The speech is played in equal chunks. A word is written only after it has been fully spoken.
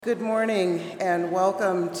Good morning and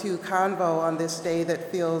welcome to Convo on this day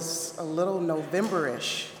that feels a little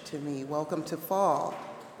November-ish to me. Welcome to fall.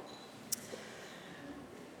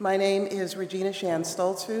 My name is Regina Shan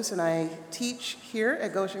Stoltzfus and I teach here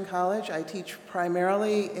at Goshen College. I teach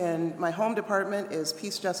primarily in my home department is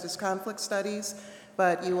Peace, Justice, Conflict Studies,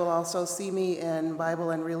 but you will also see me in Bible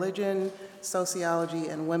and Religion, Sociology,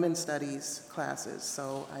 and Women's Studies classes.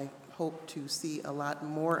 So I hope to see a lot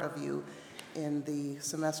more of you in the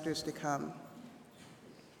semesters to come.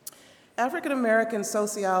 African-American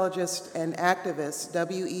sociologist and activist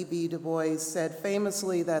W.E.B. Du Bois said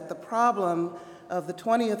famously that the problem of the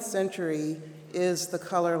 20th century is the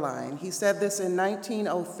color line. He said this in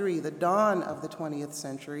 1903, the dawn of the 20th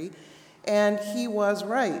century, and he was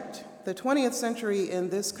right. The 20th century in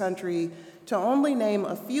this country, to only name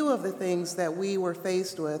a few of the things that we were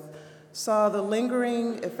faced with, saw the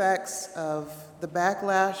lingering effects of the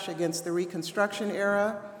backlash against the Reconstruction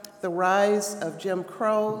era, the rise of Jim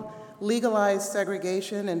Crow, legalized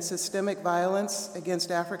segregation and systemic violence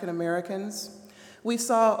against African Americans. We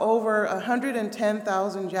saw over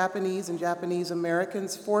 110,000 Japanese and Japanese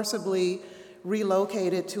Americans forcibly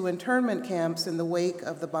relocated to internment camps in the wake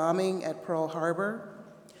of the bombing at Pearl Harbor.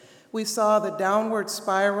 We saw the downward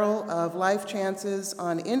spiral of life chances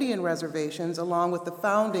on Indian reservations, along with the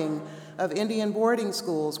founding of Indian boarding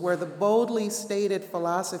schools, where the boldly stated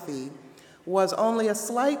philosophy was only a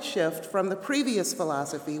slight shift from the previous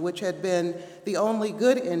philosophy, which had been the only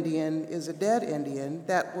good Indian is a dead Indian.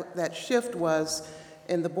 That shift was,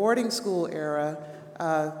 in the boarding school era,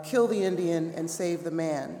 kill the Indian and save the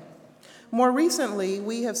man. More recently,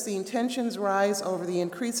 we have seen tensions rise over the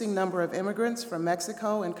increasing number of immigrants from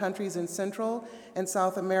Mexico and countries in Central and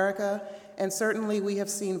South America, and certainly we have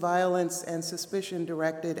seen violence and suspicion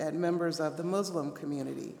directed at members of the Muslim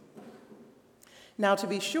community. Now, to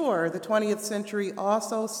be sure, the 20th century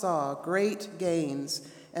also saw great gains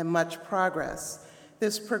and much progress.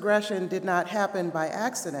 This progression did not happen by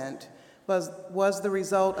accident, but was the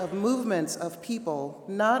result of movements of people,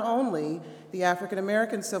 not only the African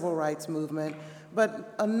American Civil Rights Movement,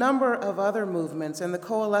 but a number of other movements and the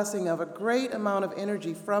coalescing of a great amount of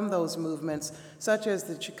energy from those movements, such as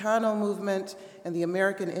the Chicano movement and the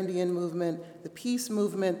American Indian movement, the peace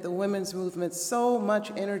movement, the women's movement, so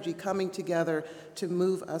much energy coming together to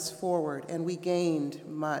move us forward, and we gained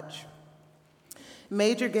much.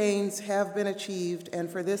 Major gains have been achieved, and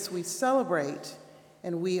for this we celebrate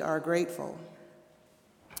and we are grateful.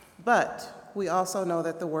 But we also know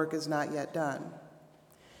that the work is not yet done.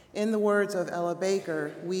 In the words of Ella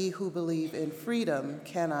Baker, we who believe in freedom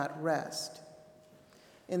cannot rest.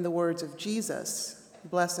 In the words of Jesus,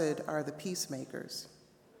 blessed are the peacemakers.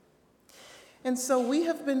 And so we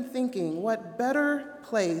have been thinking, what better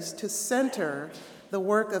place to center the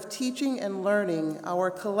work of teaching and learning our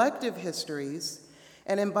collective histories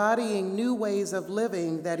and embodying new ways of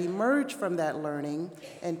living that emerge from that learning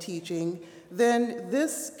and teaching than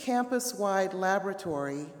this campus-wide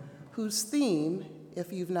laboratory whose theme,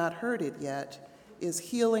 if you've not heard it yet, is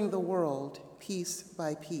healing the world piece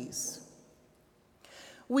by piece.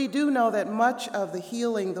 We do know that much of the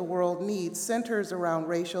healing the world needs centers around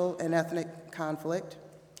racial and ethnic conflict,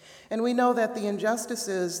 and we know that the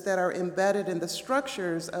injustices that are embedded in the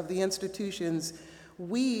structures of the institutions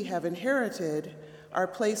we have inherited are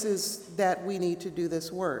places that we need to do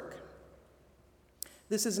this work.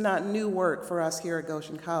 This is not new work for us here at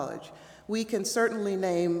Goshen College. We can certainly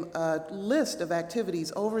name a list of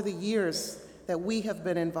activities over the years that we have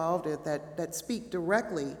been involved in that speak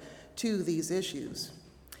directly to these issues.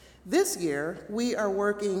 This year, we are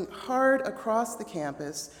working hard across the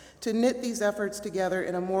campus to knit these efforts together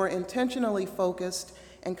in a more intentionally focused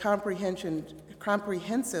and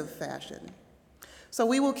comprehensive fashion. So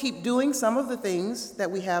we will keep doing some of the things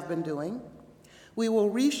that we have been doing. We will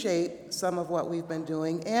reshape some of what we've been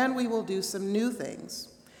doing, and we will do some new things.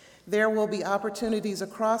 There will be opportunities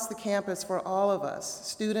across the campus for all of us,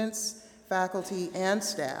 students, faculty, and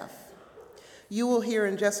staff. You will hear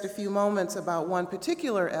in just a few moments about one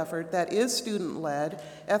particular effort that is student-led,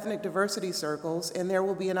 ethnic diversity circles, and there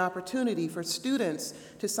will be an opportunity for students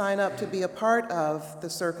to sign up to be a part of the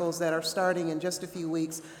circles that are starting in just a few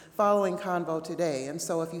weeks following Convo today. And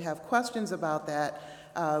so if you have questions about that,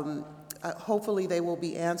 hopefully they will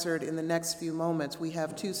be answered in the next few moments. We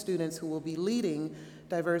have two students who will be leading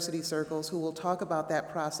diversity circles who will talk about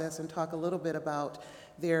that process and talk a little bit about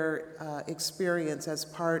their experience as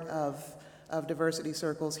part of diversity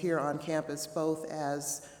circles here on campus, both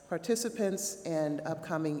as participants and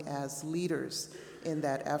upcoming as leaders in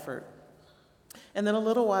that effort. And then a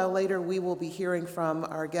little while later, we will be hearing from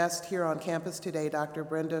our guest here on campus today, Dr.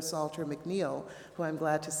 Brenda Salter McNeil, who I'm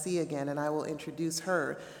glad to see again, and I will introduce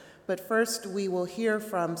her. But first, we will hear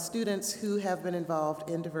from students who have been involved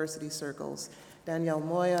in diversity circles, Danielle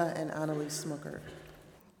Moya and Annalise Smooker.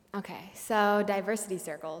 Okay, so diversity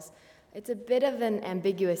circles. It's a bit of an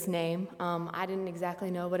ambiguous name. I didn't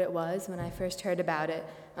exactly know what it was when I first heard about it.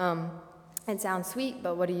 It sounds sweet,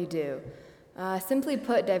 but what do you do? Simply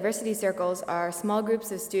put, diversity circles are small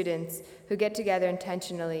groups of students who get together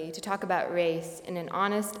intentionally to talk about race in an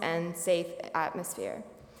honest and safe atmosphere.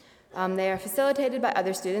 They are facilitated by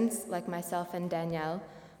other students, like myself and Danielle,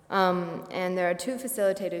 and there are 2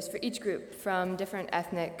 facilitators for each group from different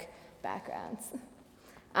ethnic backgrounds.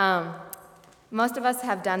 Most of us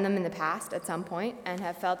have done them in the past at some point and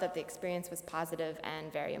have felt that the experience was positive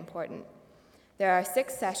and very important. There are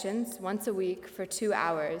 6 sessions, once a week, for 2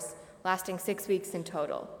 hours, lasting 6 weeks in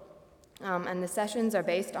total. And the sessions are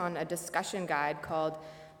based on a discussion guide called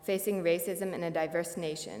Facing Racism in a Diverse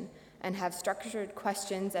Nation, and have structured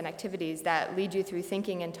questions and activities that lead you through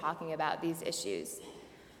thinking and talking about these issues.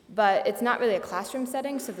 But it's not really a classroom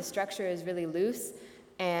setting, so the structure is really loose,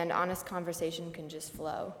 and honest conversation can just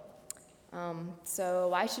flow. So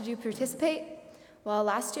why should you participate? Well,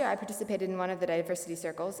 last year I participated in one of the diversity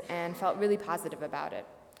circles and felt really positive about it.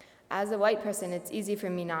 As a white person, it's easy for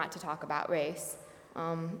me not to talk about race.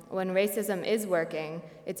 When racism is working,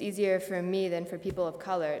 it's easier for me than for people of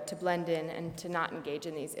color to blend in and to not engage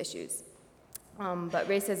in these issues. But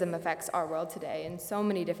racism affects our world today in so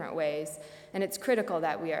many different ways, and it's critical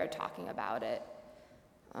that we are talking about it.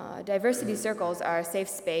 Diversity circles are a safe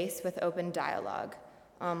space with open dialogue.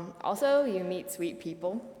 Also, you meet sweet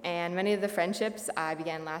people, and many of the friendships I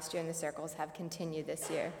began last year in the circles have continued this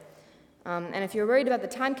year. And if you're worried about the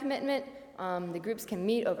time commitment, the groups can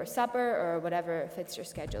meet over supper or whatever fits your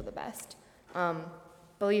schedule the best.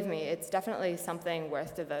 Believe me, it's definitely something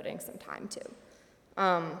worth devoting some time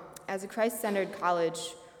to. As a Christ-centered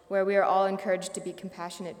college, where we are all encouraged to be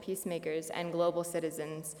compassionate peacemakers and global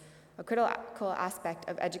citizens, a critical aspect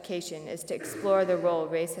of education is to explore the role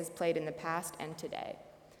race has played in the past and today.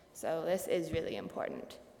 So this is really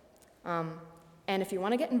important. And if you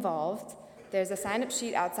want to get involved, there's a sign-up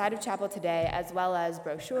sheet outside of chapel today, as well as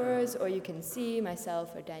brochures, or you can see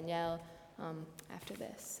myself or Danielle after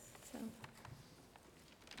this. So.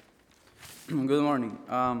 Good morning.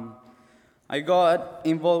 I got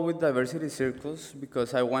involved with diversity circles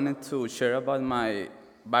because I wanted to share about my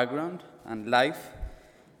background and life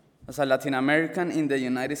as a Latin American in the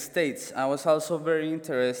United States. I was also very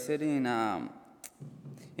interested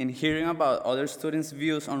in hearing about other students'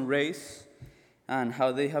 views on race and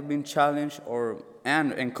how they have been challenged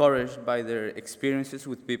and encouraged by their experiences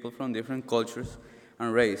with people from different cultures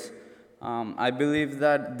and race. I believe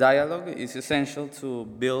that dialogue is essential to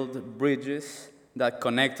build bridges that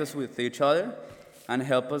connect us with each other and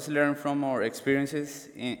help us learn from our experiences,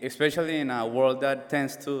 especially in a world that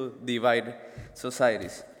tends to divide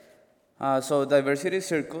societies. So diversity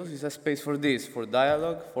circles is a space for this, for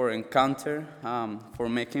dialogue, for encounter, for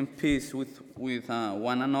making peace with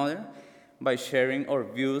one another by sharing our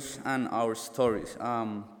views and our stories.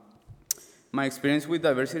 My experience with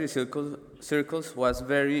diversity circles was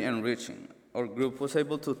very enriching. Our group was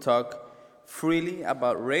able to talk freely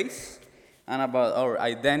about race and about our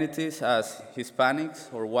identities as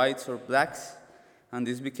Hispanics or whites or blacks, and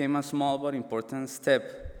this became a small but important step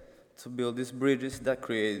to build these bridges that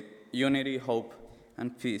create unity, hope,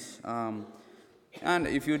 and peace. And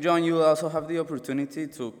if you join, you will also have the opportunity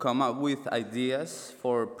to come up with ideas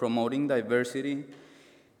for promoting diversity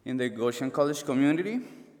in the Goshen College community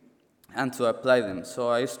and to apply them. So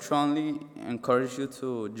I strongly encourage you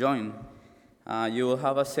to join. You will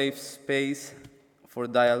have a safe space for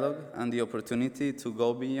dialogue and the opportunity to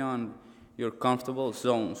go beyond your comfortable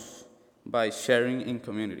zones by sharing in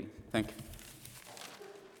community. Thank you.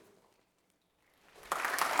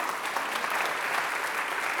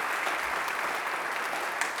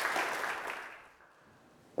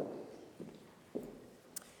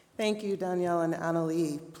 Thank you, Danielle and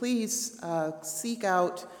Annalie. Please seek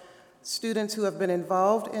out students who have been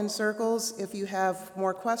involved in circles if you have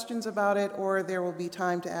more questions about it, or there will be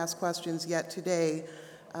time to ask questions yet today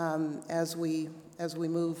as we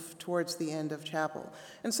move towards the end of chapel.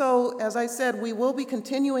 And so, as I said, we will be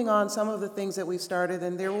continuing on some of the things that we started,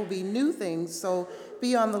 and there will be new things, so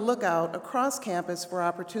be on the lookout across campus for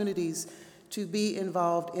opportunities to be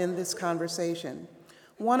involved in this conversation.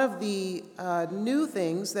 One of the new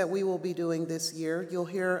things that we will be doing this year, you'll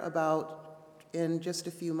hear about in just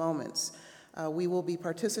a few moments. We will be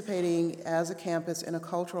participating as a campus in a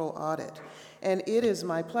cultural audit. And it is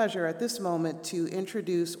my pleasure at this moment to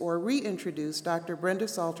introduce or reintroduce Dr. Brenda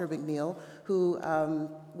Salter McNeil, who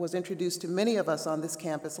was introduced to many of us on this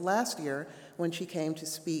campus last year when she came to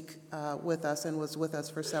speak with us and was with us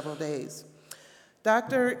for several days.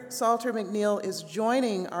 Dr. Salter McNeil is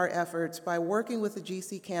joining our efforts by working with the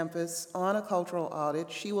GC campus on a cultural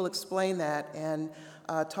audit. She will explain that and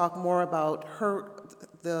talk more about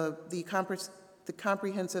the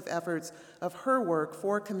comprehensive efforts of her work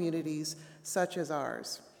for communities such as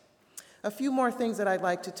ours. A few more things that I'd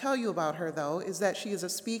like to tell you about her, though, is that she is a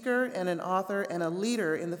speaker and an author and a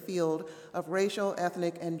leader in the field of racial,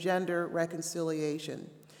 ethnic, and gender reconciliation.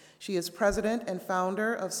 She is president and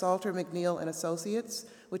founder of Salter McNeil and Associates,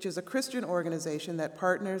 which is a Christian organization that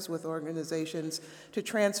partners with organizations to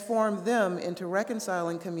transform them into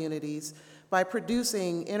reconciling communities by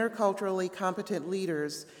producing interculturally competent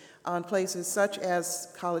leaders on places such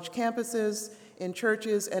as college campuses, in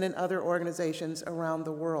churches, and in other organizations around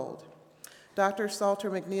the world. Dr.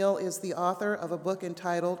 Salter McNeil is the author of a book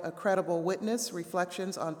entitled A Credible Witness: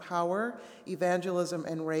 Reflections on Power, Evangelism,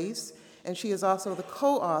 and Race, and she is also the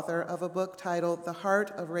co-author of a book titled The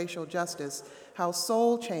Heart of Racial Justice: How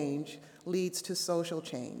Soul Change Leads to Social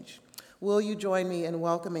Change. Will you join me in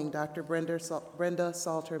welcoming Dr. Brenda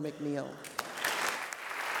Salter McNeil?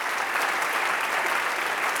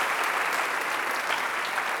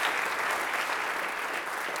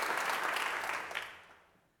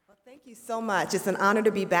 Thank you so much. It's an honor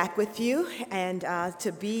to be back with you and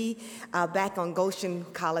to be back on Goshen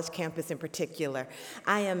College campus in particular.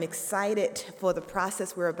 I am excited for the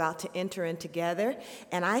process we're about to enter in together,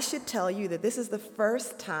 and I should tell you that this is the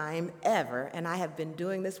first time ever, and I have been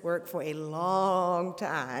doing this work for a long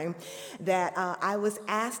time, that I was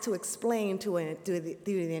asked to explain to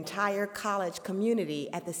the entire college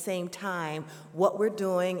community at the same time what we're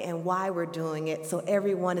doing and why we're doing it, so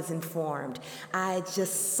everyone is informed. I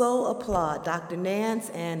just so applaud Dr. Nance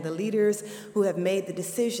and the leaders who have made the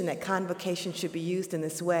decision that Convocation should be used in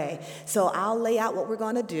this way. So I'll lay out what we're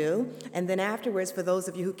going to do, and then afterwards, for those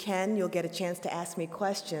of you who can, you'll get a chance to ask me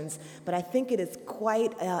questions. But I think it is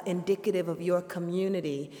quite indicative of your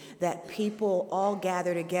community that people all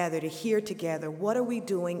gather together to hear together what are we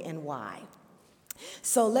doing and why.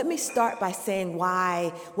 So let me start by saying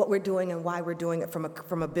what we're doing and why we're doing it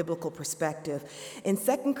from a biblical perspective. In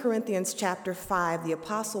 2 Corinthians chapter 5, the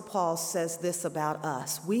Apostle Paul says this about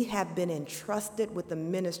us: we have been entrusted with the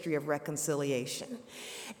ministry of reconciliation.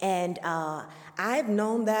 And I've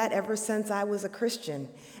known that ever since I was a Christian.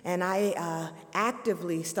 And I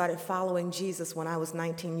actively started following Jesus when I was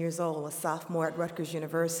 19 years old, a sophomore at Rutgers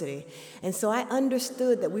University. And so I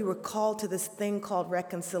understood that we were called to this thing called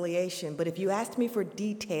reconciliation. But if you asked me for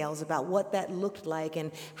details about what that looked like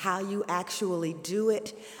and how you actually do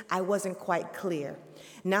it, I wasn't quite clear.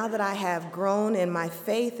 Now that I have grown in my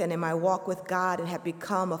faith and in my walk with God and have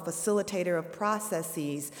become a facilitator of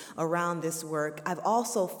processes around this work, I've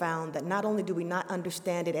also found that not only do we not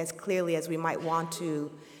understand it as clearly as we might want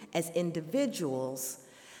to as individuals,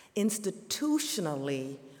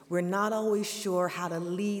 institutionally, we're not always sure how to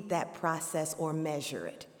lead that process or measure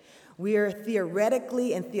it. We are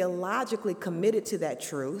theoretically and theologically committed to that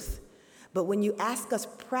truth, but when you ask us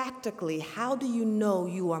practically, how do you know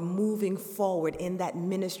you are moving forward in that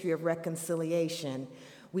ministry of reconciliation,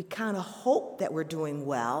 we kind of hope that we're doing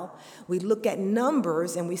well. We look at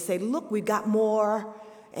numbers and we say, look, we've got more,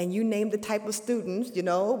 and you name the type of students,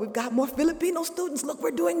 we've got more Filipino students, look,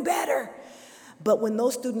 we're doing better. But when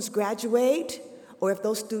those students graduate, or if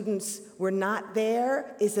those students were not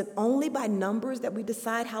there, is it only by numbers that we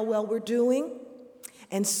decide how well we're doing?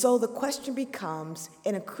 And so the question becomes,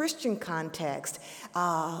 in a Christian context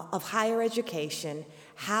of higher education,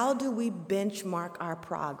 how do we benchmark our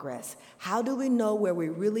progress? How do we know where we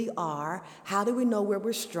really are? How do we know where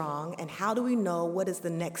we're strong? And how do we know what is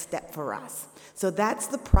the next step for us? So that's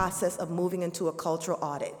the process of moving into a cultural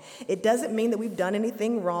audit. It doesn't mean that we've done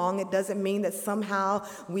anything wrong. It doesn't mean that somehow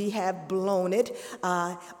we have blown it.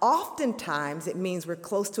 Oftentimes, it means we're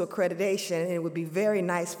close to accreditation, and it would be very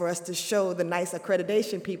nice for us to show the nice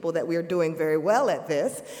accreditation people that we're doing very well at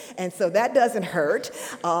this. And so that doesn't hurt.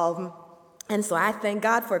 And so I thank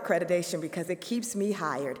God for accreditation because it keeps me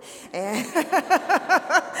hired. And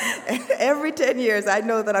every 10 years, I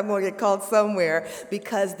know that I'm going to get called somewhere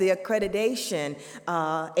because the accreditation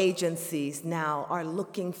agencies now are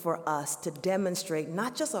looking for us to demonstrate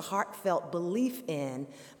not just a heartfelt belief in,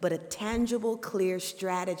 but a tangible, clear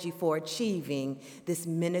strategy for achieving this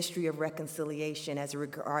ministry of reconciliation as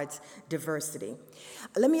regards diversity.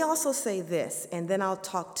 Let me also say this, and then I'll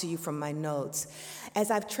talk to you from my notes. As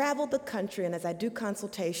I've traveled the country country and as I do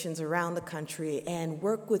consultations around the country and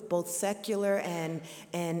work with both secular and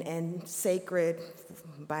sacred,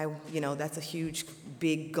 by, that's a huge,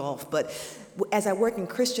 big gulf, but as I work in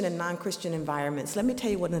Christian and non-Christian environments, let me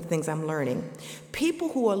tell you one of the things I'm learning. People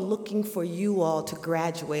who are looking for you all to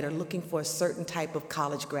graduate are looking for a certain type of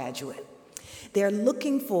college graduate. They're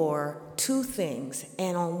looking for two things,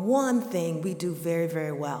 and on one thing we do very,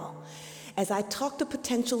 very well. As I talk to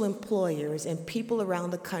potential employers and people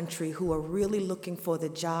around the country who are really looking for the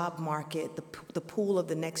job market, the pool of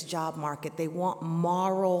the next job market, they want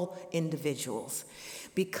moral individuals.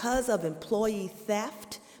 Because of employee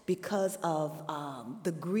theft, because of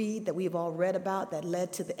the greed that we've all read about that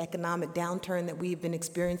led to the economic downturn that we've been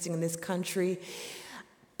experiencing in this country,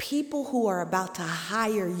 people who are about to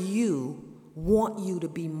hire you want you to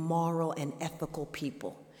be moral and ethical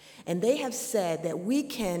people. And they have said that we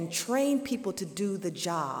can train people to do the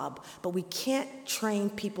job, but we can't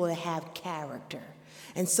train people to have character.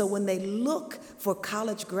 And so when they look for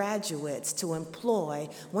college graduates to employ,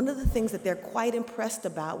 one of the things that they're quite impressed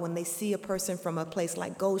about when they see a person from a place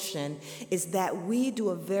like Goshen is that we do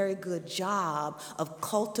a very good job of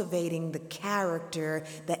cultivating the character,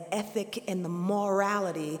 the ethic, and the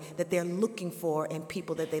morality that they're looking for in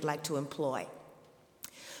people that they'd like to employ.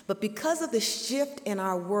 But because of the shift in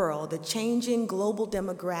our world, the changing global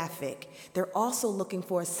demographic, they're also looking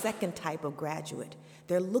for a second type of graduate.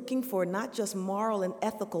 They're looking for not just moral and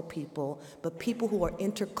ethical people, but people who are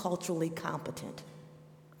interculturally competent.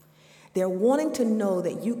 They're wanting to know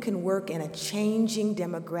that you can work in a changing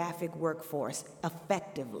demographic workforce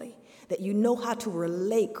effectively, that you know how to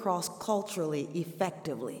relate cross-culturally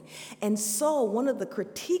effectively. And so one of the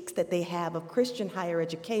critiques that they have of Christian higher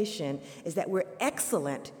education is that we're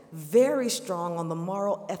excellent, very strong on the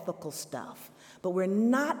moral, ethical stuff, but we're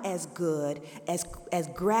not as good as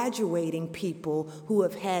graduating people who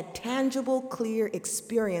have had tangible, clear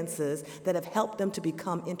experiences that have helped them to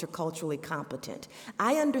become interculturally competent.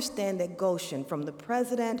 I understand that Goshen, from the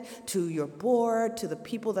president to your board to the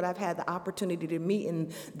people that I've had the opportunity to meet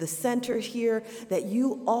in the center here, that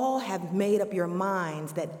you all have made up your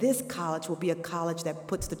minds that this college will be a college that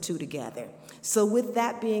puts the two together. So with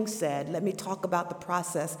that being said, let me talk about the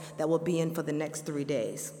process that we'll be in for the next 3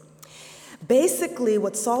 days. Basically,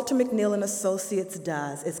 what Salter McNeil and Associates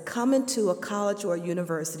does is come into a college or a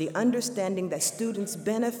university understanding that students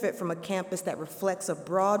benefit from a campus that reflects a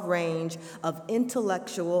broad range of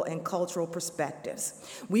intellectual and cultural perspectives.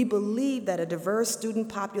 We believe that a diverse student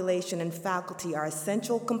population and faculty are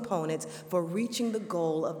essential components for reaching the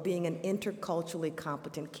goal of being an interculturally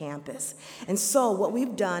competent campus. And so what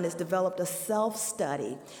we've done is developed a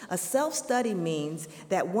self-study. A self-study means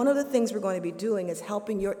that one of the things we're going to be doing is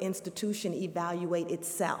helping your institution evaluate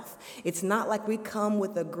itself. It's not like we come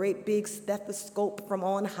with a great big stethoscope from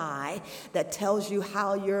on high that tells you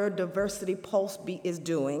how your diversity pulse beat is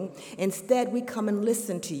doing. Instead, we come and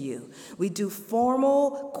listen to you. We do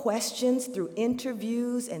formal questions through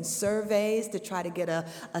interviews and surveys to try to get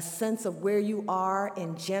a sense of where you are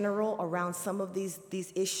in general around some of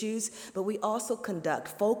these issues, but we also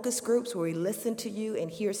conduct focus groups where we listen to you and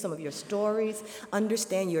hear some of your stories,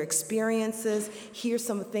 understand your experiences, hear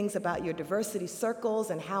some things about your diversity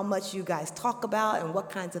circles and how much you guys talk about and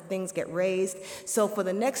what kinds of things get raised. So for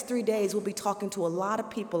the next 3 days, we'll be talking to a lot of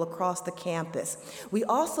people across the campus. We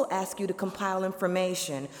also ask you to compile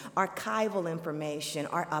information, archival information,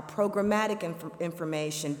 programmatic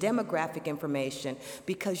information, demographic information,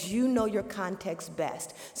 because you know your context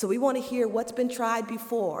best. So we want to hear what's been tried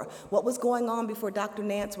before, what was going on before Dr.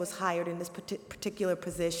 Nance was hired in this particular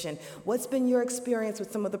position, what's been your experience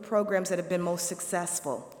with some of the programs that have been most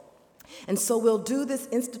successful. And so we'll do this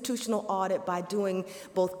institutional audit by doing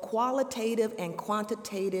both qualitative and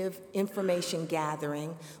quantitative information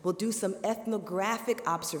gathering. We'll do some ethnographic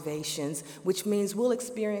observations, which means we'll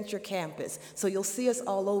experience your campus. So you'll see us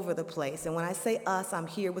all over the place. And when I say us, I'm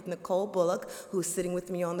here with Nicole Bullock, who's sitting with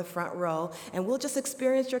me on the front row, and we'll just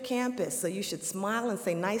experience your campus. So you should smile and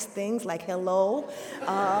say nice things like hello,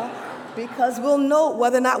 because we'll know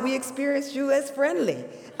whether or not we experienced you as friendly.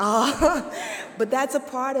 But that's a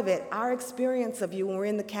part of it. Our experience of you when we're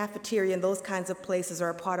in the cafeteria and those kinds of places are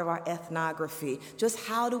a part of our ethnography. Just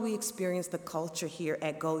how do we experience the culture here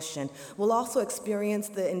at Goshen? We'll also experience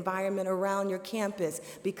the environment around your campus,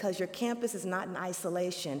 because your campus is not in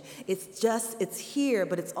isolation. It's here,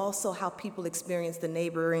 but it's also how people experience the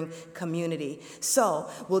neighboring community. So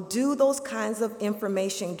we'll do those kinds of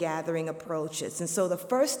information gathering approaches. And so the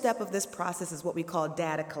first step of this process is what we call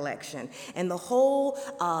data collection. And the whole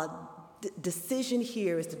decision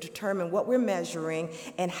here is to determine what we're measuring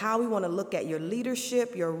and how we want to look at your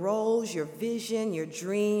leadership, your roles, your vision, your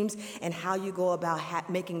dreams, and how you go about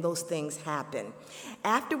making those things happen.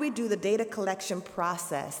 After we do the data collection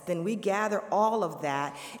process, then we gather all of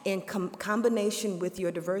that in combination with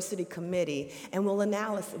your diversity committee, and we'll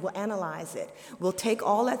analyze it. We'll take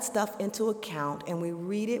all that stuff into account, and we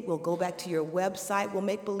read it. We'll go back to your website. We'll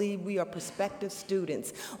make believe we are prospective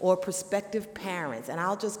students or prospective parents, and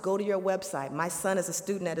I'll just go to your website. My son is a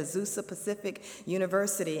student at Azusa Pacific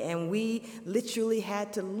University, and we literally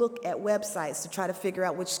had to look at websites to try to figure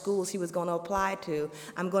out which schools he was going to apply to.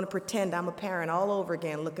 I'm going to pretend I'm a parent all over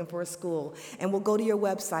again looking for a school, and we'll go to your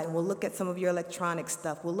website and we'll look at some of your electronic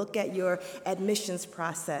stuff. We'll look at your admissions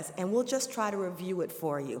process, and we'll just try to review it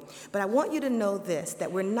for you. But I want you to know this,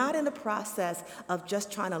 that we're not in the process of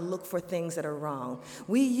just trying to look for things that are wrong.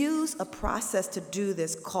 We use a process to do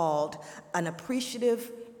this called an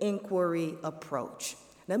appreciative inquiry approach.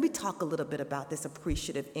 Let me talk a little bit about this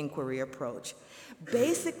appreciative inquiry approach.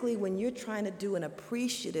 Basically, when you're trying to do an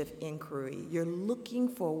appreciative inquiry, you're looking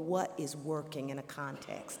for what is working in a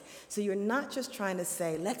context. So you're not just trying to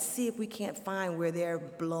say, let's see if we can't find where they're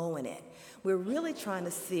blowing it. We're really trying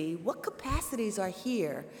to see what capacities are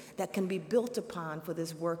here that can be built upon for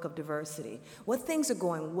this work of diversity. What things are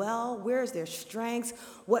going well? Where is their strengths?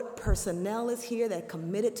 What personnel is here that are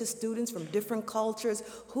committed to students from different cultures?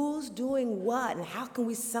 Who's doing what? And how can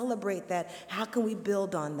we celebrate that? How can we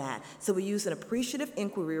build on that? So we use an appreciative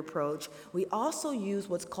inquiry approach. We also use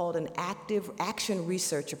what's called an active action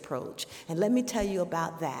research approach. And let me tell you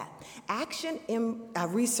about that. Action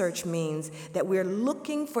research means that we're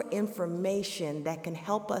looking for information that can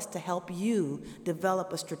help us to help you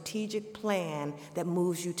develop a strategic plan that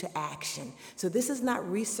moves you to action. So this is not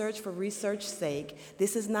research for research's sake.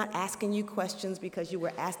 This is not asking you questions because you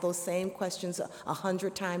were asked those same questions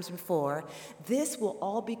 100 times before. This will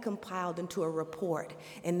all be compiled into a report,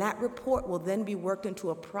 and that report will then be worked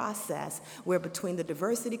into a process where between the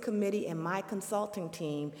diversity committee and my consulting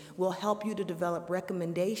team will help you to develop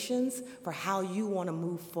recommendations for how you want to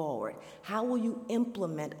move forward. How will you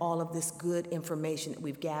implement all of this good information that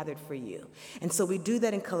we've gathered for you? And so we do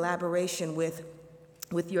that in collaboration with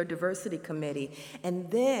your diversity committee.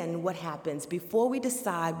 And then what happens, before we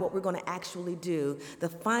decide what we're going to actually do, the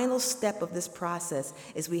final step of this process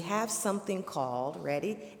is we have something called,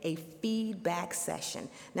 ready, a feedback session.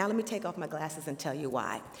 Now let me take off my glasses and tell you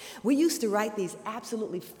why. We used to write these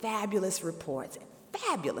absolutely fabulous reports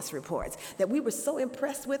that we were so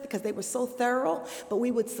impressed with because they were so thorough, but we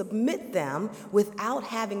would submit them without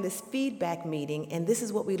having this feedback meeting, and this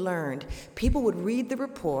is what we learned. People would read the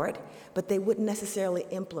report, but they wouldn't necessarily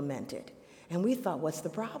implement it. And we thought, what's the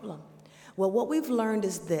problem? Well, what we've learned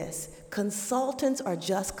is this: consultants are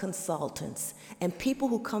just consultants, and people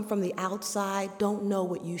who come from the outside don't know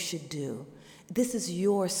what you should do. This is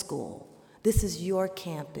your school. This is your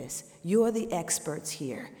campus. You're the experts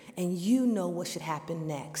here, and you know what should happen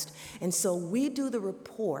next. And so we do the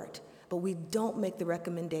report, but we don't make the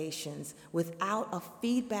recommendations without a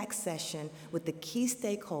feedback session with the key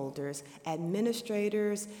stakeholders,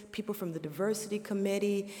 administrators, people from the diversity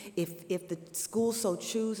committee. If the school so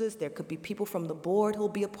chooses, there could be people from the board who'll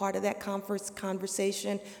be a part of that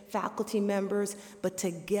conversation, faculty members, but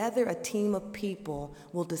together a team of people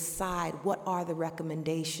will decide what are the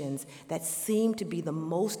recommendations that seem to be the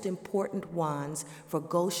most important ones for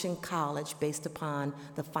Goshen College based upon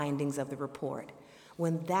the findings of the report.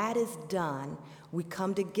 When that is done, we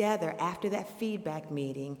come together after that feedback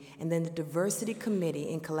meeting, and then the diversity committee,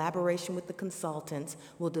 in collaboration with the consultants,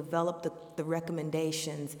 will develop the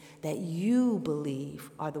recommendations that you believe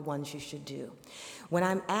are the ones you should do. When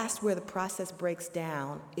I'm asked where the process breaks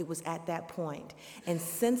down, it was at that point. And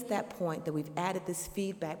since that point that we've added this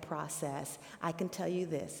feedback process, I can tell you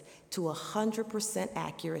this, to 100%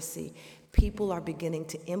 accuracy, people are beginning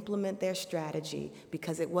to implement their strategy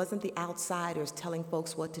because it wasn't the outsiders telling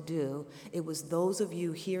folks what to do. It was those of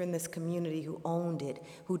you here in this community who owned it,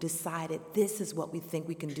 who decided this is what we think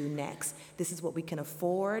we can do next. This is what we can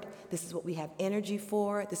afford. This is what we have energy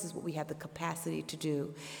for. This is what we have the capacity to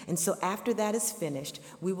do. And so after that is finished,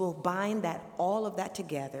 we will bind all of that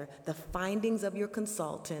together, the findings of your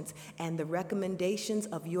consultants and the recommendations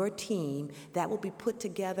of your team. That will be put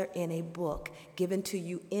together in a book given to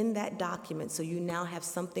you in that document document, so you now have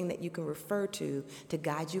something that you can refer to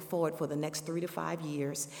guide you forward for the next 3 to 5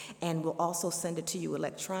 years. And we'll also send it to you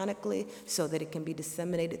electronically so that it can be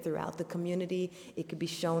disseminated throughout the community. It could be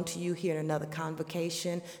shown to you here in another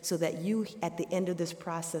convocation so that you, at the end of this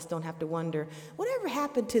process, don't have to wonder, whatever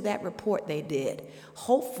happened to that report they did?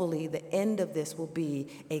 Hopefully, the end of this will be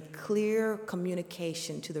a clear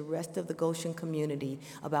communication to the rest of the Goshen community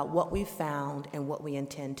about what we found and what we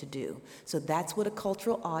intend to do. So that's what a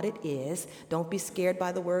cultural audit is. Don't be scared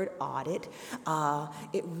by the word audit.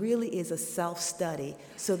 It really is a self-study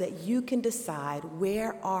so that you can decide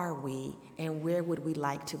where are we and where would we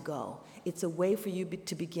like to go. It's a way for you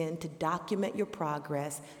to begin to document your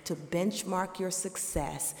progress, to benchmark your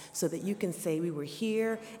success so that you can say we were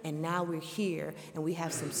here and now we're here, and we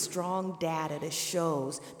have some strong data that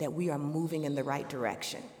shows that we are moving in the right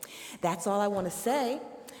direction. That's all I want to say.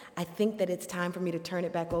 I think that it's time for me to turn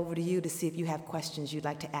it back over to you to see if you have questions you'd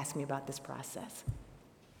like to ask me about this process.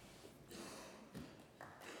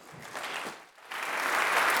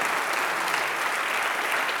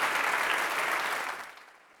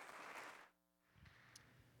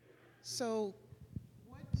 So,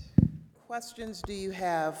 what questions do you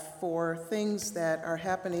have for things that are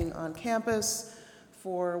happening on campus,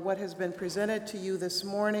 for what has been presented to you this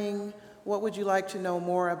morning? What would you like to know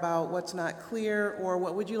more about what's not clear, or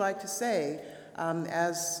what would you like to say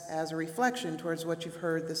as a reflection towards what you've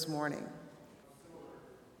heard this morning?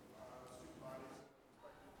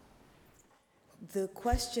 The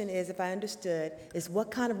question is, if I understood, is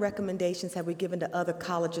what kind of recommendations have we given to other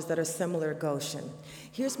colleges that are similar to Goshen?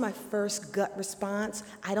 Here's my first gut response.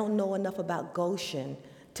 I don't know enough about Goshen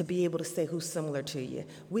to be able to say who's similar to you.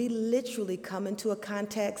 We literally come into a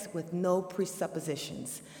context with no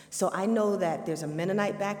presuppositions. So I know that there's a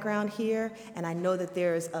Mennonite background here, and I know that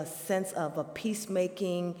there's a sense of a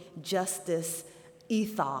peacemaking, justice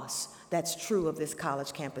ethos that's true of this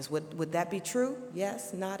college campus. Would that be true?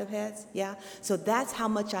 Yes? Nod of heads? Yeah? So that's how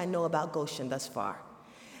much I know about Goshen thus far.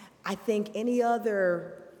 I think any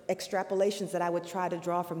other extrapolations that I would try to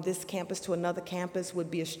draw from this campus to another campus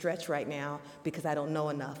would be a stretch right now because I don't know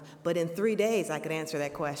enough. But in 3 days, I could answer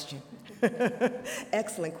that question.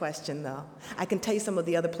 Excellent question, though. I can tell you some of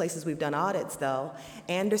the other places we've done audits, though.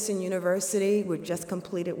 Anderson University, we've just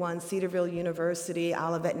completed one. Cedarville University,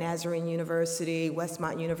 Olivet Nazarene University,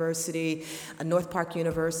 Westmont University, North Park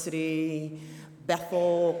University,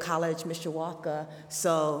 Bethel College, Mishawaka.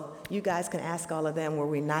 So you guys can ask all of them, were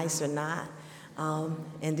we nice or not?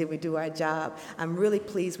 And did we do our job? I'm really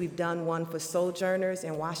pleased we've done one for sojourners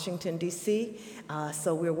in Washington, D.C.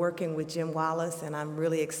 So we're working with Jim Wallace, and I'm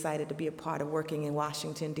really excited to be a part of working in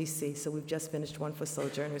Washington, D.C. So we've just finished one for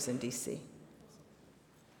sojourners in D.C.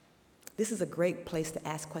 This is a great place to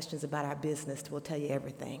ask questions about our business. We'll tell you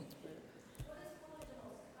everything.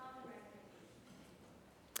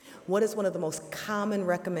 What is one of the most common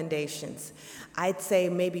recommendations? I'd say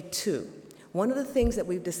maybe 2. One of the things that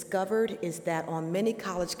we've discovered is that on many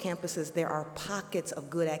college campuses, there are pockets of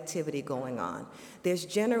good activity going on. There's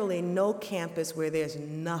generally no campus where there's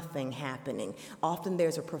nothing happening. Often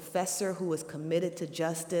there's a professor who is committed to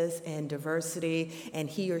justice and diversity, and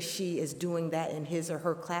he or she is doing that in his or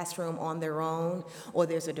her classroom on their own, or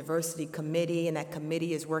there's a diversity committee, and that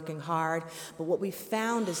committee is working hard. But what we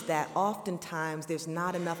found is that oftentimes there's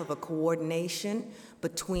not enough of a coordination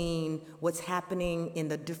between what's happening in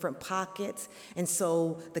the different pockets, and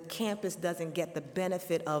so the campus doesn't get the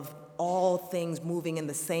benefit of all things moving in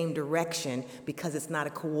the same direction because it's not a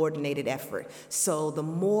coordinated effort. So the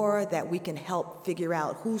more that we can help figure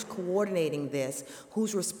out who's coordinating this,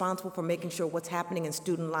 who's responsible for making sure what's happening in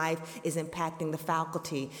student life is impacting the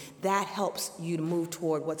faculty, that helps you to move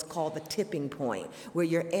toward what's called the tipping point, where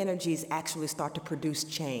your energies actually start to produce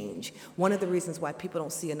change. One of the reasons why people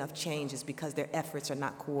don't see enough change is because their efforts are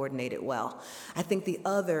not coordinated well. I think the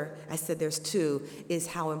other, I said there's 2, is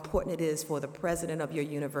how important it is for the president of your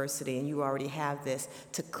university, and you already have this,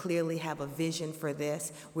 to clearly have a vision for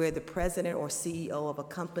this. Where the president or CEO of a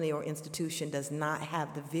company or institution does not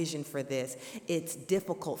have the vision for this, it's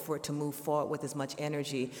difficult for it to move forward with as much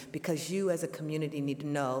energy, because you as a community need to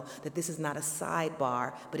know that this is not a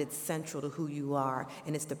sidebar, but it's central to who you are,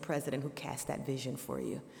 and it's the president who casts that vision for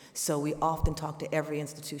you. So we often talk to every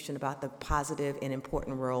institution about the positive and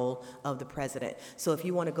important role of the president. So if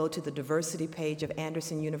you want to go to the diversity page of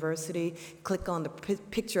Anderson University, click on the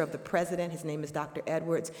picture of the president. His name is Dr.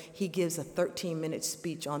 Edwards. He gives a 13-minute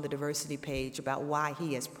speech on the diversity page about why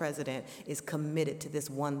he, as president, is committed to this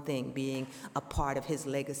one thing being a part of his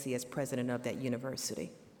legacy as president of that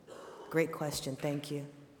university. Great question. Thank you.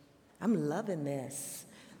 I'm loving this.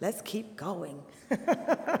 Let's keep going.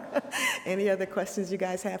 Any other questions you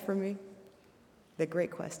guys have for me? They're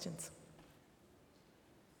great questions.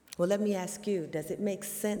 Well, let me ask you, does it make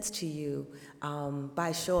sense to you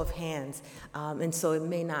by show of hands? And so it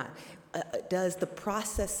may not. Does the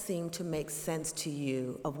process seem to make sense to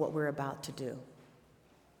you of what we're about to do?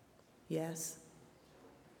 Yes?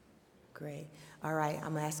 Great. All right,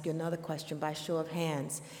 I'm going to ask you another question by show of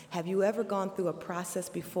hands. Have you ever gone through a process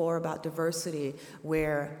before about diversity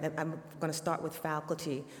where, I'm going to start with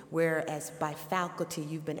faculty, whereas by faculty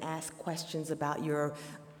you've been asked questions about your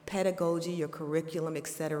pedagogy, your curriculum, et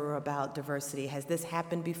cetera, about diversity? Has this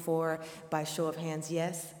happened before by show of hands?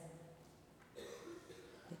 Yes?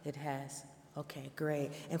 It has. Okay, great.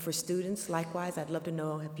 And for students, likewise, I'd love to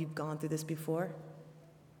know, have you gone through this before?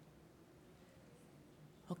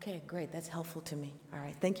 Okay, great. That's helpful to me. All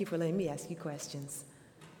right. Thank you for letting me ask you questions.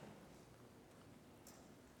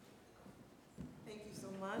 Thank you so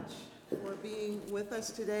much for being with us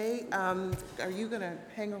today. Are you going to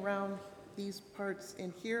hang around these parts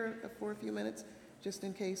in here for a few minutes, just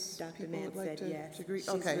in case Dr. people Mann would like said to yes. agree? She's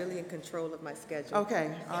Okay. really in control of my schedule.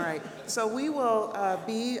 Okay, all right. So we will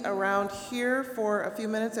be around here for a few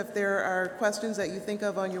minutes if there are questions that you think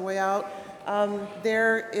of on your way out.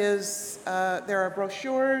 There are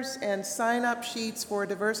brochures and sign-up sheets for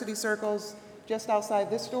diversity circles just outside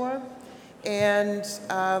this door. And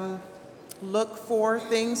look for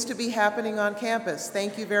things to be happening on campus.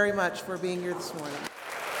 Thank you very much for being here this morning.